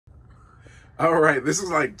All right, this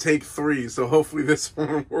is like take 3, so hopefully this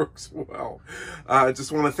one works well. I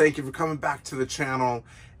just want to thank you for coming back to the channel,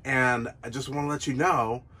 and I just want to let you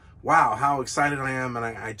know, wow, how excited I am, and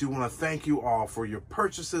I do want to thank you all for your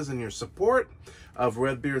purchases and your support of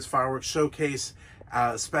Redbeard's Fireworks Showcase,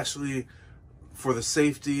 especially for the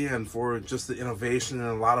safety and for just the innovation and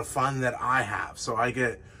a lot of fun that I have. So I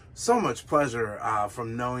get so much pleasure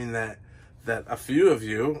from knowing that a few of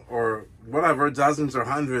you, or whatever, dozens or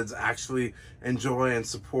hundreds, actually enjoy and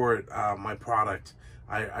support my product.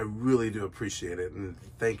 I really do appreciate it, and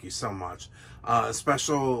thank you so much. A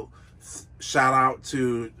special shout out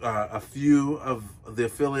to a few of the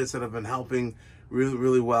affiliates that have been helping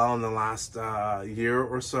really well in the last year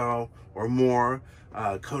or so or more.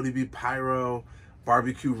 Cody B Pyro,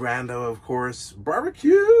 Barbecue Rando, of course,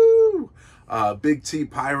 Barbecue, Big T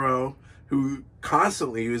Pyro, who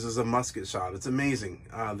constantly uses a musket shot. It's amazing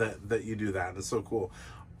that you do that. It's so cool.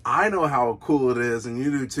 I know how cool it is, and you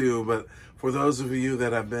do too, but for those of you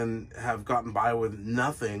that have gotten by with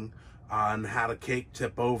nothing and had a cake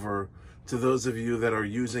tip over, to those of you that are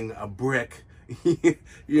using a brick,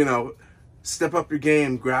 you know, step up your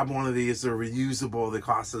game, grab one of these. They're reusable. They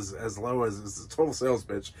cost as low as, it's a total sales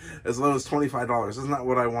pitch, as low as $25. That's not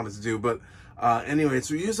what I wanted to do, but anyway, it's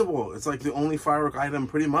reusable. It's like the only firework item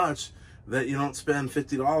pretty much that you don't spend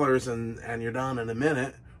 $50 and you're done in a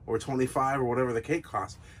minute, or $25 or whatever the cake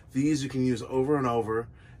costs. These you can use over and over,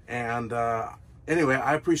 and anyway,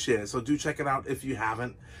 I appreciate it. So do check it out if you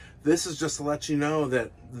haven't. This is just to let you know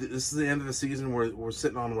that this is the end of the season. We're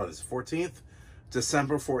sitting on, what is 14th?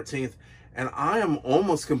 December 14th, and I am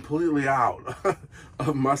almost completely out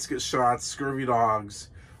of musket shots, scurvy dogs.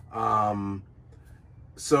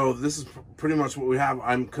 So this is pretty much what we have.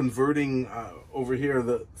 I'm converting over here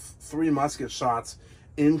the 3 musket shots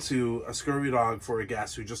into a scurvy dog for a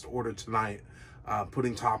guest who just ordered tonight,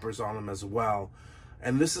 putting toppers on them as well.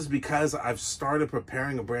 And this is because I've started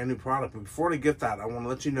preparing a brand new product. But before I get that, I want to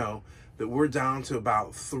let you know that we're down to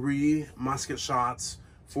about 3 musket shots,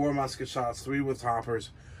 4 musket shots, 3 with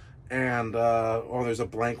toppers, and oh, there's a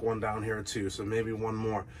blank one down here too, so maybe one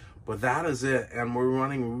more. But that is it, and we're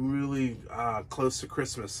running really close to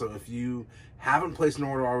Christmas. So if you haven't placed an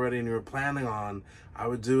order already and you're planning on, I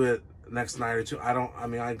would do it next night or two.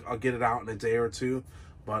 I'll get it out in a day or two,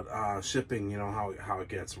 but shipping, you know how it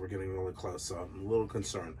gets. We're getting really close, so I'm a little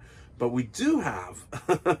concerned. But we do have,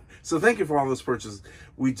 so thank you for all those purchases.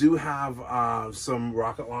 We do have some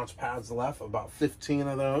rocket launch pads left, about 15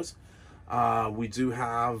 of those. We do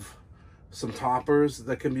have some toppers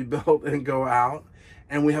that can be built and go out.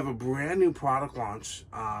 And we have a brand new product launch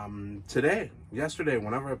yesterday,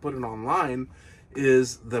 whenever I put it online,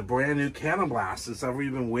 is the brand new Cannon Blast. It's ever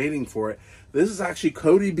you've been waiting for it. This is actually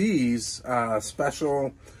Cody B's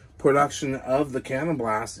special production of the Cannon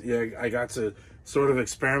Blast. Yeah, I got to sort of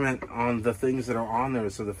experiment on the things that are on there.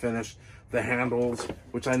 So the finish, the handles,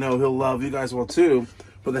 which I know he'll love, you guys will too.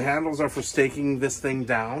 But the handles are for staking this thing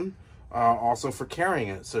down, also for carrying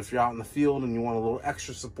it. So if you're out in the field and you want a little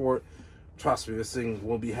extra support, trust me, this thing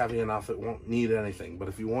will be heavy enough, it won't need anything. But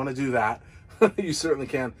if you want to do that, you certainly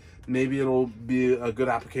can. Maybe it'll be a good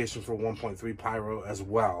application for 1.3 Pyro as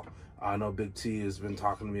well. I know Big T has been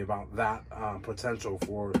talking to me about that potential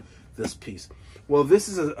for this piece. Well, this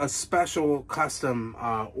is a special custom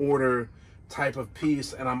order type of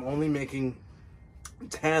piece, and I'm only making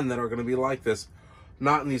 10 that are going to be like this.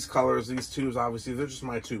 Not in these colors. These tubes, obviously, they're just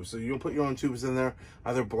my tubes. So you'll put your own tubes in there,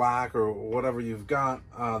 either black or whatever you've got,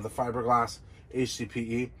 the fiberglass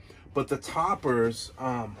HDPE. But the toppers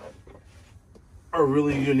are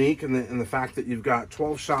really unique in the fact that you've got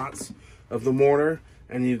 12 shots of the mortar,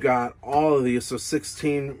 and you've got all of these, so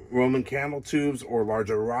 16 Roman candle tubes or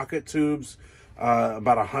larger rocket tubes,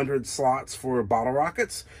 about 100 slots for bottle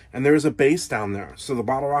rockets, and there's a base down there, so the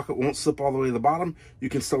bottle rocket won't slip all the way to the bottom. You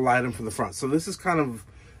can still light them from the front. So this is kind of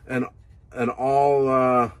an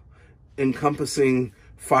all encompassing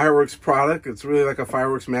fireworks product. It's really like a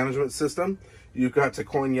fireworks management system. You've got to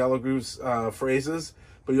coin Yellow Groove's phrases,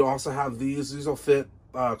 but you also have these. These will fit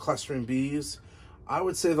clustering bees. I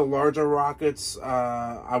would say the larger rockets,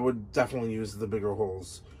 I would definitely use the bigger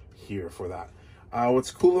holes here for that.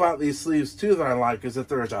 What's cool about these sleeves too that I like is that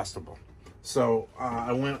they're adjustable. So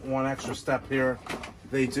I went one extra step here.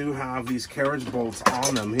 They do have these carriage bolts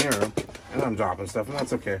on them here, and I'm dropping stuff, and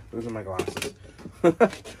that's okay. Those are my glasses.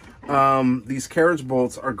 These carriage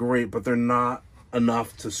bolts are great, but they're not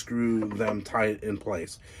enough to screw them tight in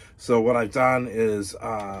place. So what I've done is,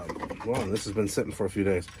 well, this has been sitting for a few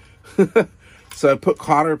days. So I put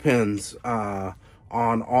cotter pins on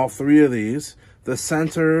all 3 of these. The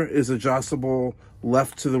center is adjustable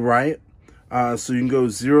left to the right. So you can go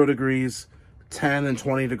 0 degrees, 10 and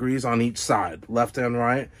 20 degrees on each side, left and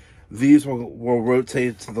right. These will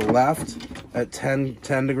rotate to the left at 10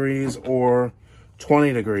 degrees or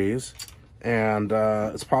 20 degrees. And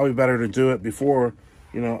it's probably better to do it before,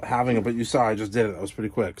 you know, having it, but you saw I just did it. That was pretty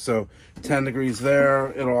quick. So 10 degrees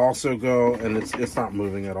there. It'll also go, and it's not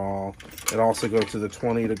moving at all. It also go to the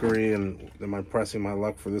 20 degree, and am I pressing my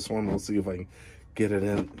luck for this one? We'll see if I can get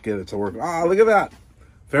it to work. Ah, look at that.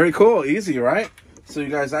 Very cool. Easy, right? So you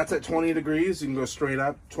guys, that's at 20 degrees. You can go straight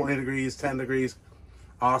up, 20 degrees, 10 degrees.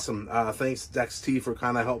 Awesome. Thanks, Dex T, for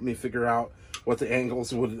kind of helping me figure out what the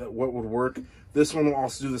angles what would work. This one will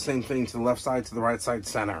also do the same thing to the left side, to the right side,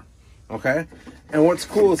 center. Okay? And what's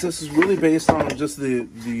cool is this is really based on just the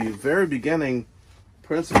very beginning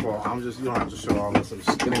principle. I'm just, you don't have to show all this. I'm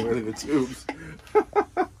just getting rid of the tubes.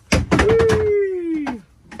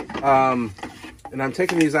 And I'm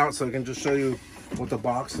taking these out so I can just show you what the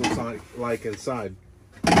box looks like inside.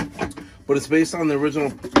 But it's based on the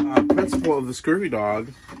original principle of the Scurvy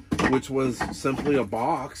Dog, which was simply a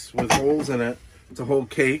box with holes in it to hold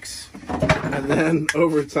cakes. And then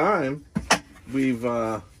over time, we've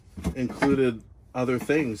included other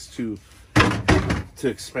things to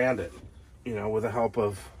expand it, you know, with the help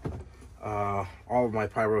of all of my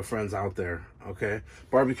pyro friends out there. Okay,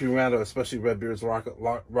 Barbecue Rando, especially Redbeard's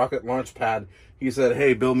rocket launch pad, he said,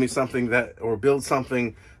 hey, build something that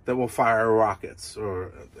will fire rockets,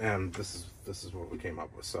 and this is what we came up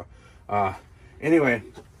with. So anyway,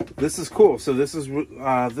 this is cool. So this is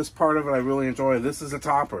this part of it I really enjoy. This is a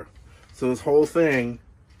topper, so this whole thing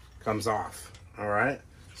comes off. All right,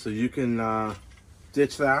 so you can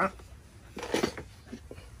ditch that,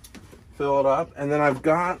 fill it up, and then I've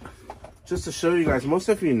got, just to show you guys, most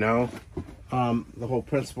of you know the whole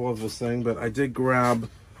principle of this thing, but I did grab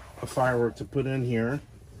a firework to put in here.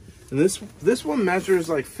 And this one measures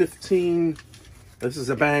like 15, this is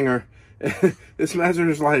a banger. This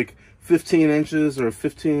measures like 15 inches or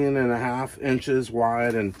 15 and a half inches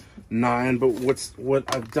wide and 9. But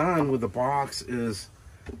what I've done with the box is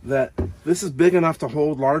that this is big enough to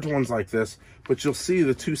hold large ones like this, but you'll see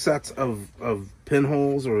the two sets of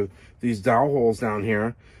pinholes or these dowel holes down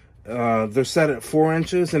here. They're set at 4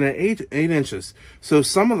 inches and at 8 inches. So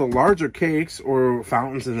some of the larger cakes, or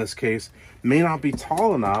fountains in this case, may not be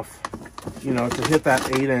tall enough, you know, to hit that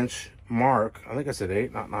 8-inch mark. I think I said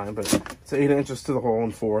 8, not 9, but it's 8 inches to the hole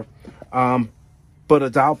and 4. But a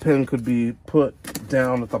dowel pin could be put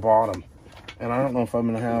down at the bottom. And I don't know if I'm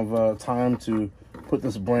going to have time to put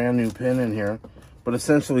this brand new pin in here, but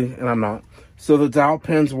essentially, and I'm not. So the dowel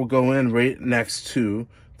pins will go in right next to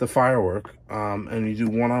the firework, and you do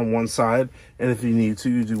one on one side, and if you need to,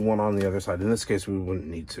 you do one on the other side. In this case, we wouldn't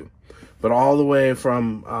need to. But all the way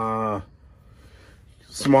from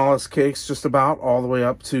smallest cakes, just about, all the way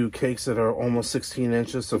up to cakes that are almost 16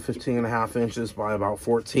 inches, so 15 and a half inches by about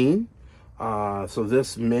 14. So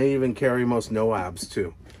this may even carry most NOABs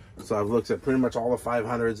too. So I've looked at pretty much all the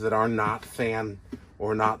 500s that are not fan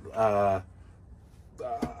or not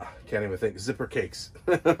can't even think, zipper cakes.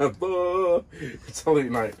 It's late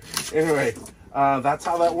night. Anyway, that's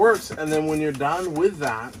how that works. And then when you're done with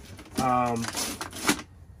that,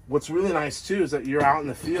 what's really nice too is that you're out in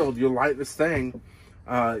the field, you light this thing,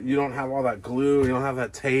 you don't have all that glue, you don't have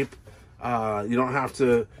that tape, you don't have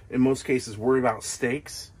to, in most cases, worry about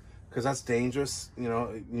stakes, because that's dangerous. You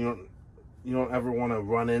know, you don't ever want to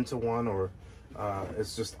run into one, or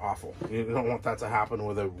it's just awful. You don't want that to happen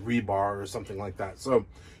with a rebar or something like that. So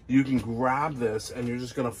you can grab this and you're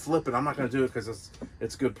just going to flip it. I'm not going to do it because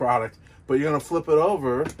it's good product, but you're going to flip it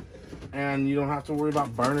over and you don't have to worry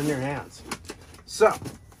about burning your hands. So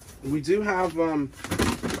we do have,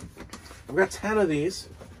 I've got 10 of these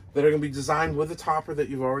that are going to be designed with the topper that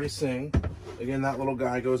you've already seen. Again, that little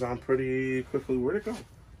guy goes on pretty quickly. Where'd it go?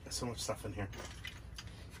 There's so much stuff in here.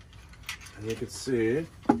 And you can see it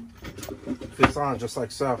fits on just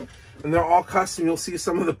like so. And they're all custom. You'll see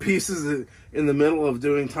some of the pieces in the middle of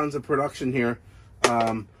doing tons of production here.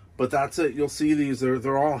 But that's it. You'll see these.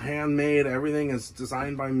 They're all handmade. Everything is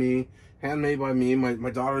designed by me, handmade by me. My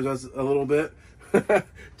daughter does a little bit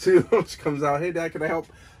too. She comes out, hey, Dad, can I help?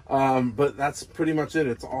 But that's pretty much it.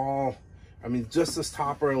 It's all, I mean, just this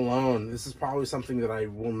topper alone, this is probably something that I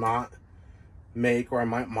will not make, or I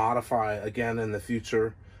might modify again in the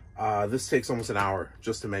future. This takes almost an hour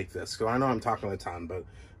just to make this, because I know I'm talking a ton, but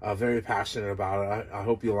very passionate about it. I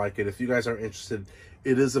hope you like it. If you guys are interested,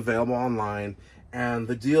 it is available online. And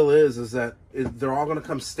the deal is that they're all going to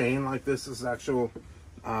come stained like this. This is actual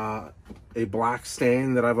a black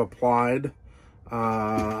stain that I've applied.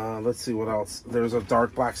 Let's see what else. There's a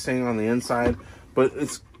dark black stain on the inside, but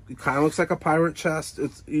it kind of looks like a pirate chest.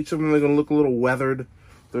 Each of them are going to look a little weathered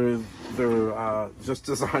They're just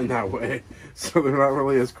designed that way, so they're not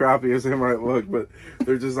really as crappy as they might look, but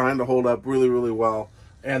they're designed to hold up really, really well.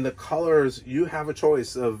 And the colors, you have a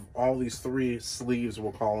choice of all these 3 sleeves,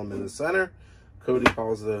 we'll call them, in the center. Cody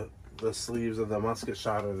calls the sleeves of the musket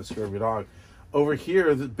shot or the scurvy dog. Over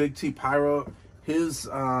here, the Big T Pyro, his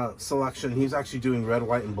selection, he's actually doing red,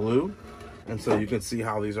 white, and blue. And so you can see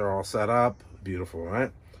how these are all set up. Beautiful,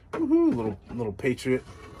 right? Woohoo, little Patriot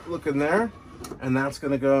look in there. And that's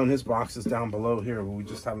going to go in his boxes down below here, but we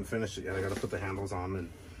just haven't finished it yet. I got to put the handles on and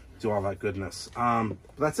do all that goodness. But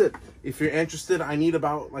that's it. If you're interested, I need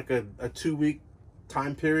about like a 2-week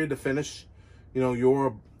time period to finish, you know,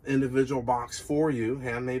 your individual box for you,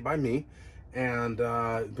 handmade by me. And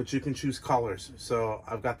but you can choose colors. So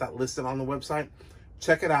I've got that listed on the website.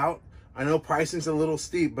 Check it out. I know pricing's a little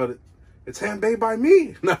steep, but it's handmade by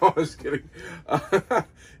me. No, I was kidding.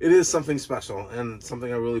 It is something special and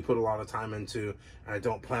something I really put a lot of time into. And I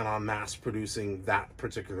don't plan on mass producing that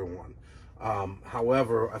particular one.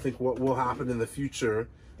 However, I think what will happen in the future,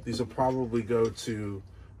 these will probably go to,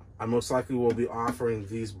 I most likely will be offering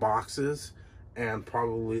these boxes and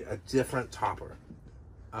probably a different topper.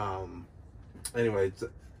 Anyway,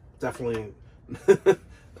 definitely,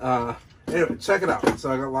 anyway, check it out.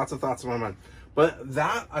 So I got lots of thoughts in my mind. But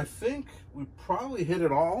that, I think we probably hit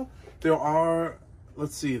it all. There are,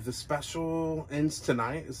 let's see, the special ends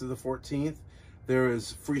tonight. This is the 14th. There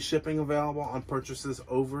is free shipping available on purchases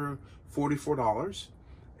over $44.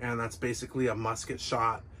 And that's basically a musket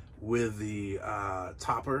shot with the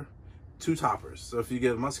topper, 2 toppers. So if you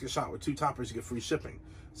get a musket shot with 2 toppers, you get free shipping.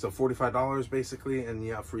 So $45 basically, and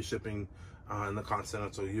you have free shipping in the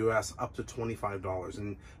continental US up to $25.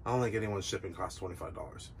 And I don't think anyone's shipping costs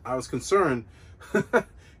 $25. I was concerned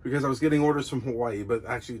because I was getting orders from Hawaii, but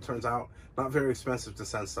actually it turns out not very expensive to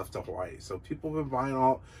send stuff to Hawaii. So people have been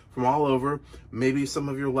buying from all over. Maybe some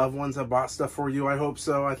of your loved ones have bought stuff for you. I hope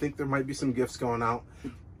so. I think there might be some gifts going out.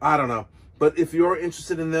 I don't know. But if you're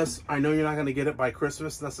interested in this, I know you're not going to get it by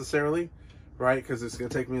Christmas necessarily, right? Because it's going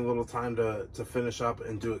to take me a little time to finish up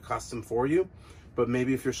and do it custom for you. But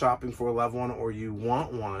maybe if you're shopping for a loved one or you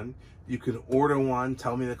want one, you can order one,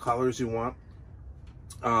 tell me the colors you want.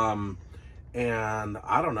 And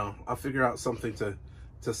I don't know, I'll figure out something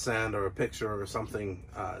to send, or a picture or something,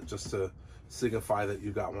 just to signify that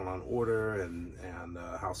you got one on order and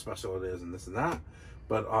how special it is and this and that.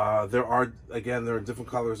 But there are different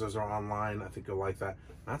colors. Those are online. I think you'll like that.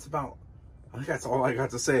 I think that's all I got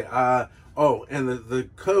to say. Oh, and the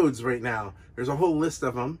codes right now, there's a whole list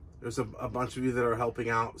of them. There's a bunch of you that are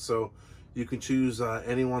helping out, so you can choose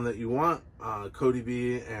anyone that you want. Cody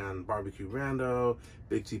B and Barbecue Rando,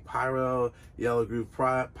 Big T Pyro, Yellow Groove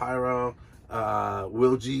Pyro,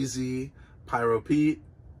 Will Jeezy, Pyro Pete,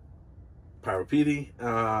 Pyro Petey.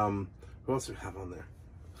 Who else do we have on there?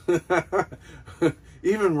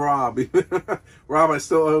 Even Rob. Rob, I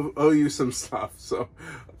still owe you some stuff. So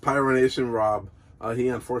Pyro Nation Rob, he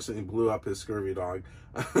unfortunately blew up his scurvy dog.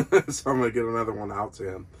 So I'm going to get another one out to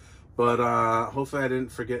him. But hopefully I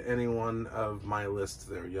didn't forget anyone of my list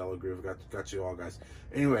there. Yellow Groove, got you all, guys.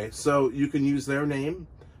 Anyway, so you can use their name,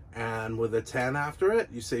 and with a 10 after it,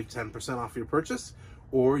 you save 10% off your purchase.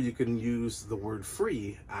 Or you can use the word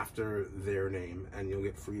free after their name, and you'll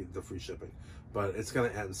get the free shipping. But it's going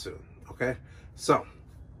to end soon, okay? So,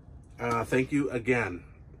 thank you again,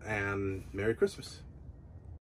 and Merry Christmas.